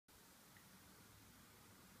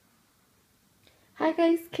Hi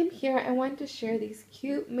guys, Kim here. I wanted to share these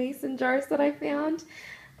cute mason jars that I found.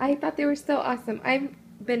 I thought they were so awesome. I've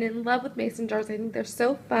been in love with mason jars. I think they're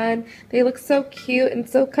so fun. They look so cute and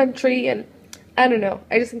so country, and I don't know.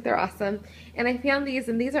 I just think they're awesome. And I found these,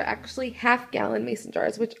 and these are actually half-gallon mason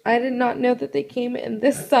jars, which I did not know that they came in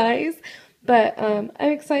this size. But I'm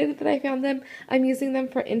excited that I found them. I'm using them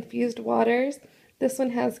for infused waters. This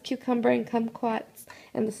one has cucumber and kumquats,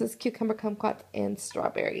 and this is cucumber, kumquats, and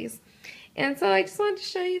strawberries. And so I just wanted to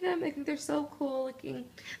show you them. I think they're so cool looking.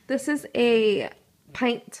 This is a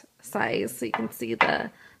pint size, so you can see the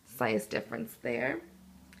size difference there.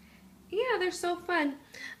 Yeah, they're so fun.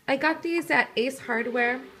 I got these at Ace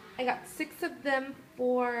Hardware. I got 6 of them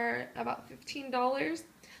for about $15.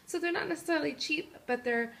 So they're not necessarily cheap, but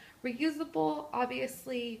they're reusable.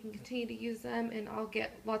 Obviously, you can continue to use them, and I'll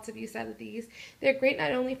get lots of use out of these. They're great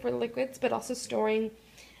not only for liquids, but also storing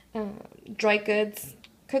dry goods,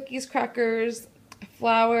 cookies, crackers,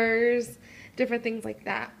 flowers, different things like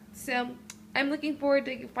that. So I'm looking forward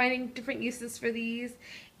to finding different uses for these,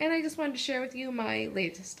 and I just wanted to share with you my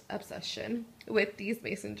latest obsession with these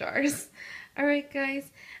mason jars. Alright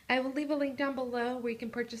guys, I will leave a link down below where you can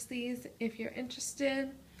purchase these if you're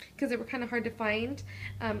interested, because they were kind of hard to find.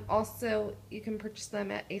 Also, you can purchase them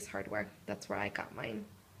at Ace Hardware. That's where I got mine.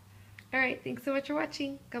 Alright, thanks so much for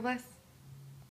watching. God bless.